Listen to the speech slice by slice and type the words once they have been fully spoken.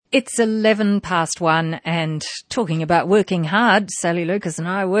It's 1:11 and talking about working hard, Sally Lucas and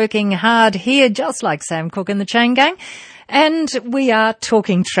I are working hard here just like Sam Cooke and the Chain Gang. And we are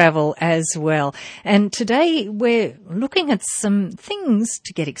talking travel as well. And today we're looking at some things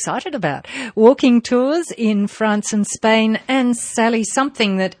to get excited about. Walking tours in France and Spain, and Sally,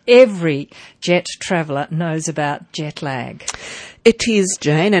 something that every jet traveller knows about, jet lag. It is,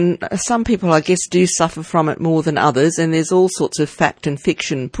 Jane, and some people, I guess, do suffer from it more than others, and there's all sorts of fact and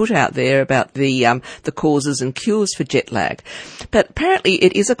fiction put out there about the causes and cures for jet lag. But apparently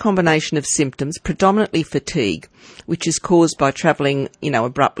it is a combination of symptoms, predominantly fatigue, which is caused by travelling,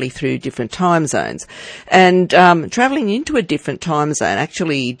 abruptly through different time zones. And travelling into a different time zone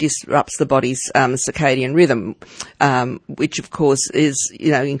actually disrupts the body's circadian rhythm, which of course is,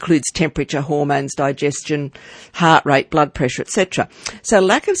 includes temperature, hormones, digestion, heart rate, blood pressure, etc. So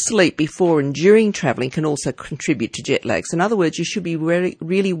lack of sleep before and during travelling can also contribute to jet lag. So in other words, you should be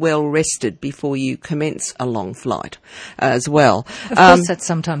really well rested before you commence a long flight as well. Of course, that's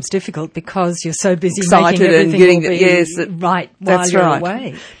sometimes difficult because you're so busy Excited making everything and getting right while you're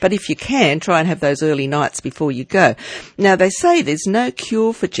away. But if you can, try and have those early nights before you go. Now, they say there's no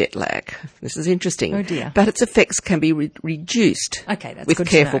cure for jet lag. This is interesting. Oh dear. But its effects can be reduced with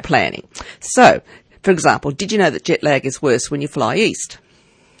careful planning. So, for example, did you know that jet lag is worse when you fly east?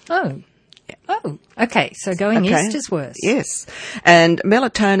 Oh, okay. So going east is worse. Yes. And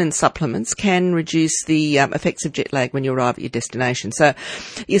melatonin supplements can reduce the effects of jet lag when you arrive at your destination. So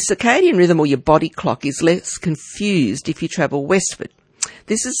your circadian rhythm or your body clock is less confused if you travel westward.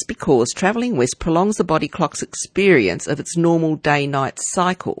 This is because travelling west prolongs the body clock's experience of its normal day-night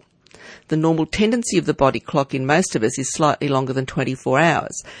cycle. The normal tendency of the body clock in most of us is slightly longer than 24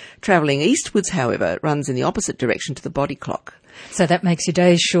 hours. Travelling eastwards, however, runs in the opposite direction to the body clock. So that makes your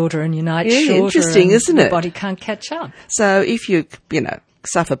days shorter and your nights shorter. Interesting, isn't it? Your body can't catch up. So if you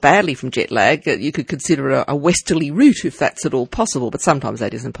suffer badly from jet lag, you could consider a westerly route if that's at all possible, but sometimes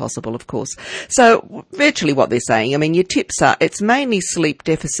that isn't possible, of course. So virtually what they're saying, your tips are it's mainly sleep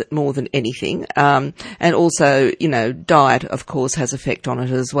deficit more than anything, and also, diet, of course, has effect on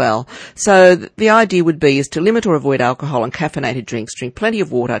it as well. So the idea would be is to limit or avoid alcohol and caffeinated drinks, drink plenty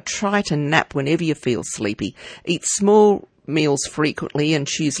of water, try to nap whenever you feel sleepy, eat small meals frequently and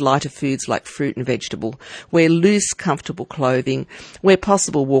choose lighter foods like fruit and vegetable. Wear loose, comfortable clothing. Where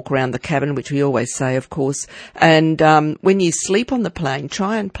possible, walk around the cabin, which we always say, of course. And when you sleep on the plane,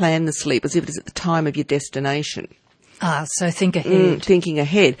 try and plan the sleep as if it is at the time of your destination. So think ahead. Thinking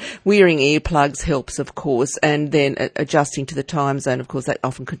ahead. Wearing earplugs helps, of course, and then adjusting to the time zone. Of course, that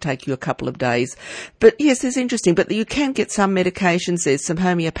often could take you a couple of days. But yes, it's interesting. But you can get some medications. There's some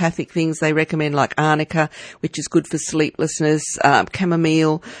homeopathic things they recommend, like arnica, which is good for sleeplessness,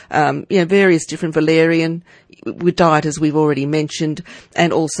 chamomile, various different valerian. With diet, as we've already mentioned,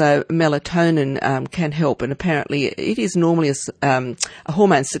 and also melatonin can help. And apparently, it is normally a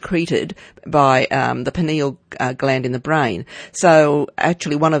hormone secreted by the pineal gland in the brain. So,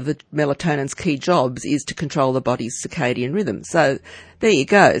 actually, one of the melatonin's key jobs is to control the body's circadian rhythm. So, there you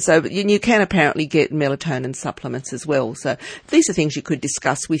go. So you can apparently get melatonin supplements as well. So these are things you could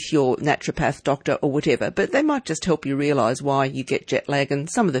discuss with your naturopath, doctor, or whatever. But they might just help you realise why you get jet lag and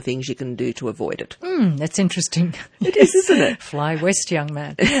some of the things you can do to avoid it. That's interesting. It is, isn't it? Fly west, young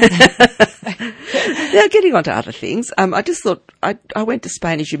man. Now, getting on to other things, I just thought I went to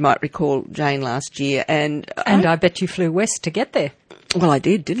Spain, as you might recall, Jane, last year. And I bet you flew west to get there. Well, I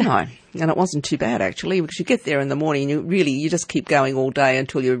did, didn't I? And it wasn't too bad, actually, because you get there in the morning and you just keep going all day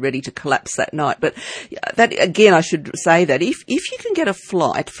until you're ready to collapse that night. But that, again, I should say that if you can get a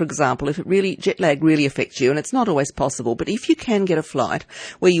flight, for example, if jet lag really affects you, and it's not always possible, but if you can get a flight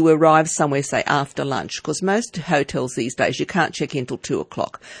where you arrive somewhere, say, after lunch, because most hotels these days, you can't check in till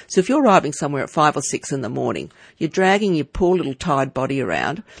 2:00. So if you're arriving somewhere at 5 or 6 in the morning, you're dragging your poor little tired body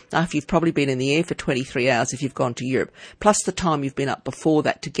around after you've probably been in the air for 23 hours if you've gone to Europe, plus the time you've been up before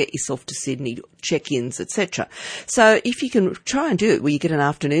that to get yourself to Sydney, check-ins, etc. So if you can try and do it where you get an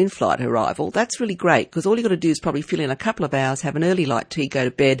afternoon flight arrival, that's really great, because all you've got to do is probably fill in a couple of hours, have an early light tea, go to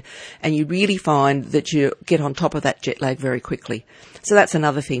bed, and you really find that you get on top of that jet lag very quickly. So that's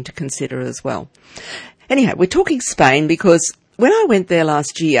another thing to consider as well. Anyhow, we're talking Spain because when I went there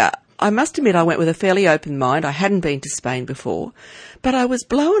last year, I must admit I went with a fairly open mind. I hadn't been to Spain before, but I was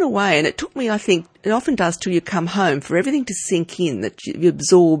blown away, and it took me, I think, it often does till you come home, for everything to sink in, that you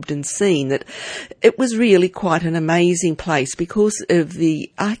absorbed and seen, that it was really quite an amazing place because of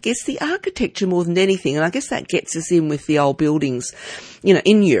the architecture more than anything. And I guess that gets us in with the old buildings,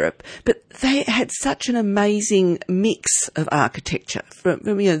 in Europe. But they had such an amazing mix of architecture from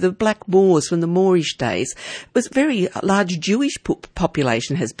the Black Moors, from the Moorish days. It was a very large Jewish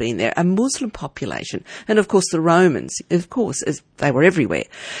population has been there, a Muslim population, and of course the Romans, of course, as they were everywhere.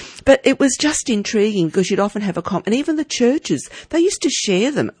 But it was just intriguing because you'd often have and even the churches, they used to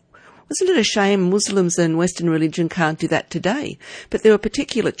share them. Wasn't it a shame Muslims and Western religion can't do that today? But there were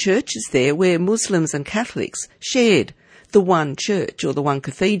particular churches there where Muslims and Catholics shared the one church or the one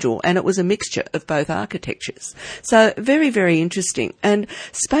cathedral, and it was a mixture of both architectures. So very, very interesting. And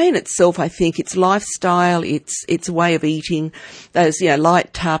Spain itself, I think, its lifestyle, its way of eating, those,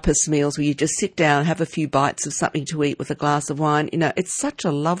 light tapas meals where you just sit down, have a few bites of something to eat with a glass of wine, it's such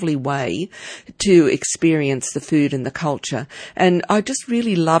a lovely way to experience the food and the culture. And I just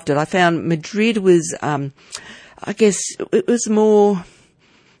really loved it. I found Madrid was, I guess, it was more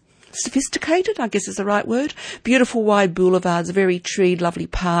sophisticated, I guess is the right word. Beautiful wide boulevards, very treed, lovely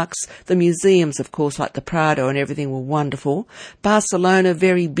parks. The museums, of course, like the Prado and everything, were wonderful. Barcelona,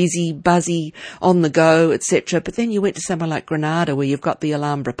 very busy, buzzy, on the go, etc. But then you went to somewhere like Granada, where you've got the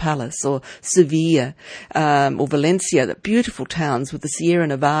Alhambra Palace, or Sevilla, or Valencia, the beautiful towns with the Sierra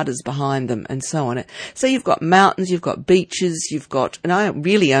Nevadas behind them, and so on. So you've got mountains, you've got beaches, and I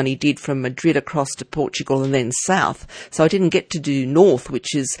really only did from Madrid across to Portugal and then south. So I didn't get to do north,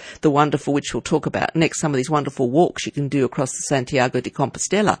 which is the wonderful, which we'll talk about next, some of these wonderful walks you can do across the Santiago de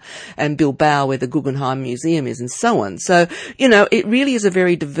Compostela and Bilbao, where the Guggenheim Museum is, and so on. So, it really is a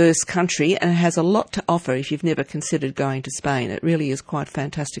very diverse country and it has a lot to offer if you've never considered going to Spain. It really is quite a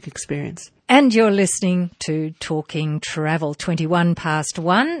fantastic experience. And you're listening to Talking Travel,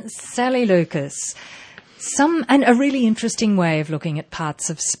 1:21. Sally Lucas. And a really interesting way of looking at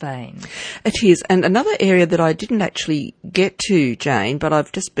parts of Spain. It is. And another area that I didn't actually get to, Jane, but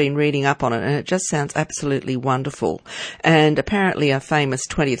I've just been reading up on it, and it just sounds absolutely wonderful. And apparently a famous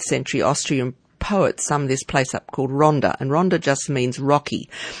 20th century Austrian poet summed this place up called Ronda, and Ronda just means rocky.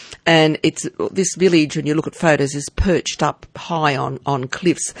 And it's this village, when you look at photos, is perched up high on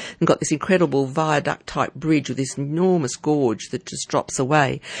cliffs and got this incredible viaduct-type bridge with this enormous gorge that just drops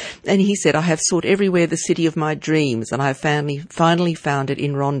away. And he said, I have sought everywhere the city of my dreams, and I have finally found it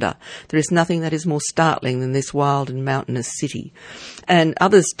in Ronda. There is nothing that is more startling than this wild and mountainous city. And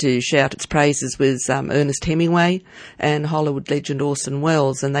others to shout its praises was Ernest Hemingway and Hollywood legend Orson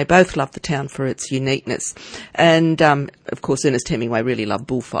Welles, and they both loved the town for its uniqueness. And, of course, Ernest Hemingway really loved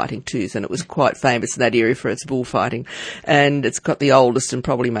bullfighting too, and it was quite famous in that area for its bullfighting. And it's got the oldest and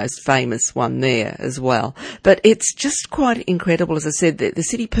probably most famous one there as well. But it's just quite incredible, as I said, the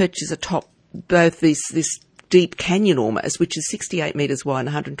city perches atop both this deep canyon almost, which is 68 metres wide and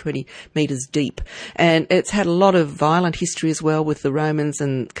 120 metres deep. And it's had a lot of violent history as well with the Romans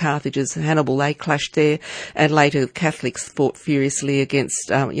and Carthagers. Hannibal, they clashed there, and later Catholics fought furiously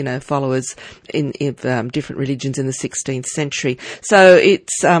against, followers in different religions in the 16th century. So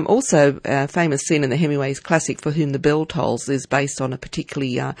it's also a famous scene in the Hemingway's classic For Whom the Bell Tolls is based on a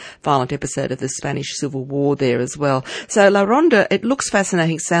particularly violent episode of the Spanish Civil War there as well. So La Ronda, it looks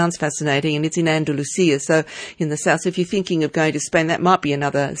fascinating, sounds fascinating, and it's in Andalusia, so in the south. So if you're thinking of going to Spain, that might be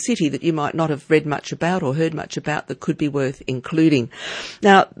another city that you might not have read much about or heard much about that could be worth including.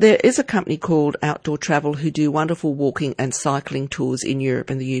 Now, there is a company called Outdoor Travel who do wonderful walking and cycling tours in Europe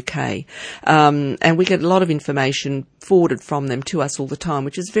and the UK. And we get a lot of information forwarded from them to us all the time,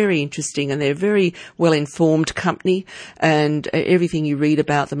 which is very interesting, and they're a very well-informed company, and everything you read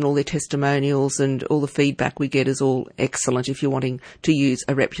about them and all their testimonials and all the feedback we get is all excellent if you're wanting to use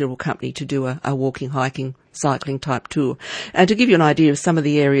a reputable company to do a walking, hiking, cycling type tour. And to give you an idea of some of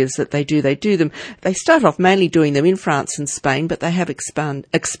the areas that they start off mainly doing them in France and Spain, but they have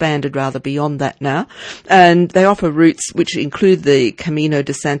expanded rather beyond that now. And they offer routes which include the Camino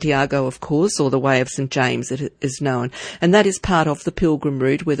de Santiago, of course, or the Way of St. James, it is known. And that is part of the pilgrim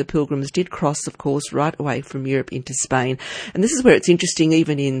route where the pilgrims did cross, of course, right away from Europe into Spain. And this is where it's interesting,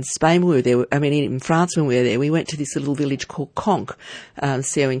 even in Spain we were there, in France when we were there, we went to this little village called Conques,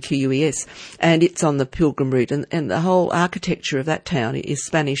 C-O-N-Q-U-E-S, and it's on the pilgrim pilgrim route, and the whole architecture of that town is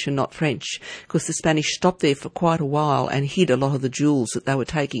Spanish and not French, because the Spanish stopped there for quite a while and hid a lot of the jewels that they were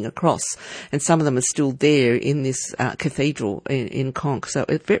taking across, and some of them are still there in this cathedral in Conques. So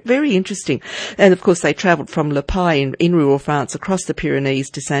it's very interesting. And of course they travelled from Le Pai in rural France across the Pyrenees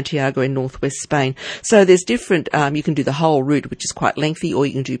to Santiago in northwest Spain. So there's different, you can do the whole route, which is quite lengthy, or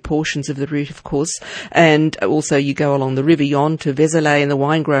you can do portions of the route, of course. And also you go along the River Yonne to Vézelay in the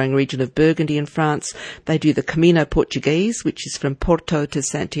wine-growing region of Burgundy in France. They do the Camino Portuguese, which is from Porto to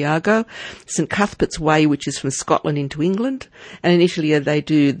Santiago, St Cuthbert's Way, which is from Scotland into England, and in Italy they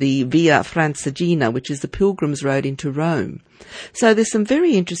do the Via Francigena, which is the Pilgrim's Road into Rome. So there's some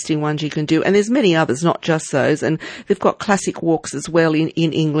very interesting ones you can do, and there's many others, not just those. And they've got classic walks as well in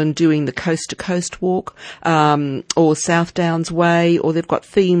England, doing the Coast to Coast walk, or South Downs Way, or they've got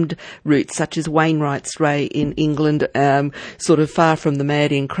themed routes such as Wainwright's Way in England, sort of far from the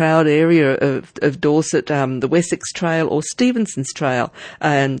Mad in Crowd area of Dorset, the Wessex Trail or Stevenson's Trail,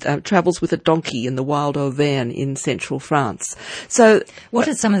 and travels with a donkey in the Wild Auvergne in central France. So, what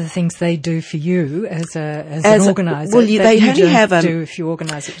are some of the things they do for you as an organiser? Well, they only have do if you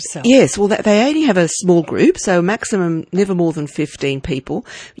organise it yourself. Yes, well, they only have a small group, so maximum never more than 15 people.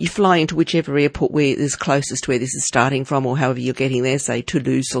 You fly into whichever airport where is closest to where this is starting from, or however you're getting there, say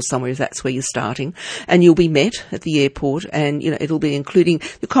Toulouse or somewhere if that's where you're starting, and you'll be met at the airport, and it'll be including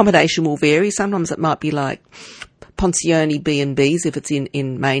the accommodation will vary. Sometimes it might be like pensioni B&Bs if it's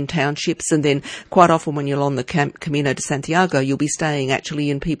in main townships, and then quite often when you're on the Camino de Santiago, you'll be staying actually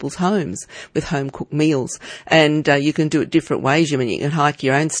in people's homes with home-cooked meals, and you can do it different ways. I mean, you can hike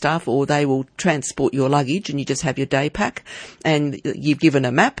your own stuff, or they will transport your luggage and you just have your day pack, and you've given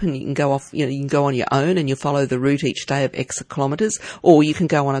a map and you can go off, you can go on your own and you follow the route each day of X kilometres, or you can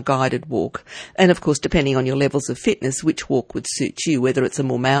go on a guided walk. And of course, depending on your levels of fitness, which walk would suit you, whether it's a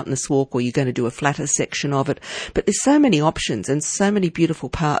more mountainous walk or you're going to do a flatter section of it. But there's so many options and so many beautiful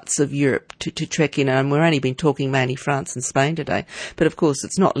parts of Europe to trek in, and we've only been talking mainly France and Spain today, but of course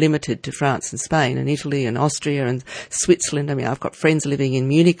it's not limited to France and Spain and Italy and Austria and Switzerland. I mean, I've got friends living in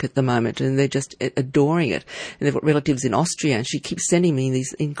Munich at the moment and they're just adoring it, and they've got relatives in Austria, and she keeps sending me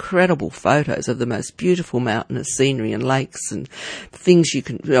these incredible photos of the most beautiful mountainous scenery and lakes and things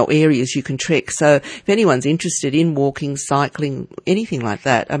areas you can trek. So if anyone's interested in walking, cycling, anything like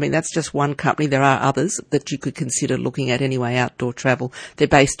that, I mean, that's just one company. There are others that you could consider looking at anyway, Outdoor Travel. They're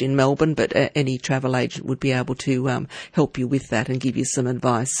based in Melbourne, but any travel agent would be able to help you with that and give you some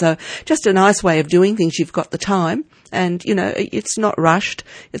advice. So just a nice way of doing things. You've got the time, and it's not rushed.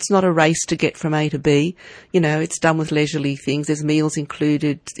 It's not a race to get from A to B. It's done with leisurely things. There's meals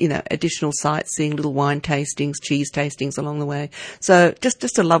included, additional sightseeing, little wine tastings, cheese tastings along the way. So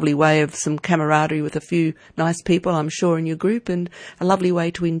just a lovely way of some camaraderie with a few nice people, I'm sure, in your group, and a lovely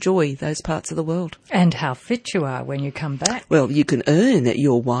way to enjoy those parts of the world. And how fit you are when you come back. Well, you can earn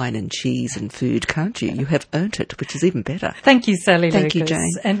your wine and cheese and food, can't you? You have earned it, which is even better. Thank you, Sally Lucas. Thank you,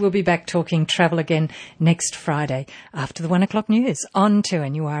 Jane. And we'll be back talking travel again next Friday after the 1 o'clock news on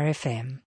 2NURFM.